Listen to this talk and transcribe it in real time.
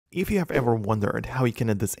If you have ever wondered how you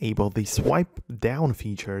can disable the swipe down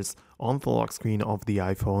features on the lock screen of the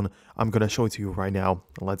iPhone, I'm going to show it to you right now.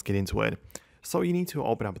 Let's get into it. So you need to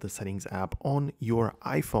open up the settings app on your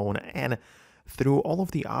iPhone, and through all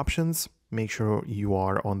of the options, make sure you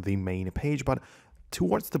are on the main page, but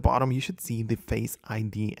towards the bottom, you should see the Face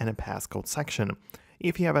ID and a passcode section.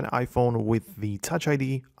 If you have an iPhone with the Touch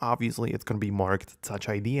ID, obviously it's going to be marked Touch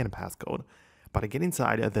ID and passcode. But to get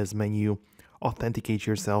inside of this menu, authenticate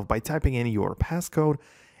yourself by typing in your passcode,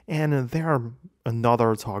 and there are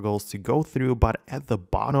another toggles to go through, but at the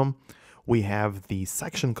bottom we have the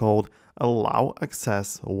section called Allow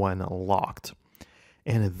Access When Locked.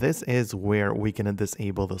 And this is where we can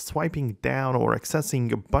disable the swiping down or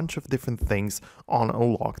accessing a bunch of different things on a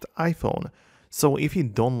locked iPhone. So if you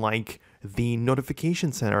don't like the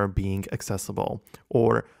notification center being accessible,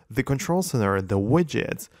 or the control center, the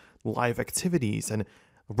widgets, live activities, and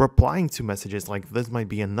replying to messages, like this might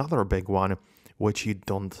be another big one which you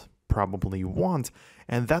don't probably want,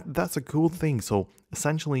 and that's a cool thing. So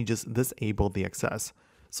essentially just disable the access.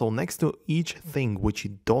 So next to each thing which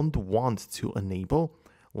you don't want to enable,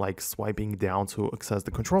 like swiping down to access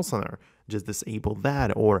the control center, just disable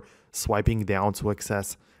that, or swiping down to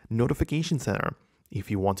access notification center. If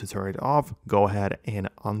you want to turn it off, go ahead and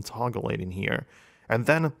untoggle it in here. And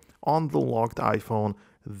then on the locked iPhone,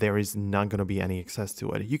 there is not going to be any access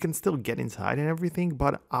to it. You can still get inside and everything,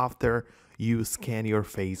 but after you scan your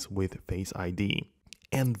face with Face ID.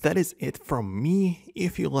 And that is it from me.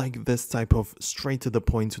 If you like this type of straight to the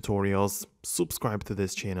point tutorials, subscribe to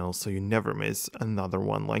this channel so you never miss another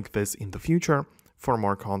one like this in the future. For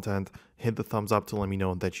more content, hit the thumbs up to let me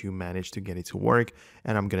know that you managed to get it to work,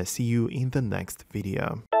 and I'm gonna see you in the next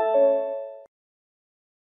video.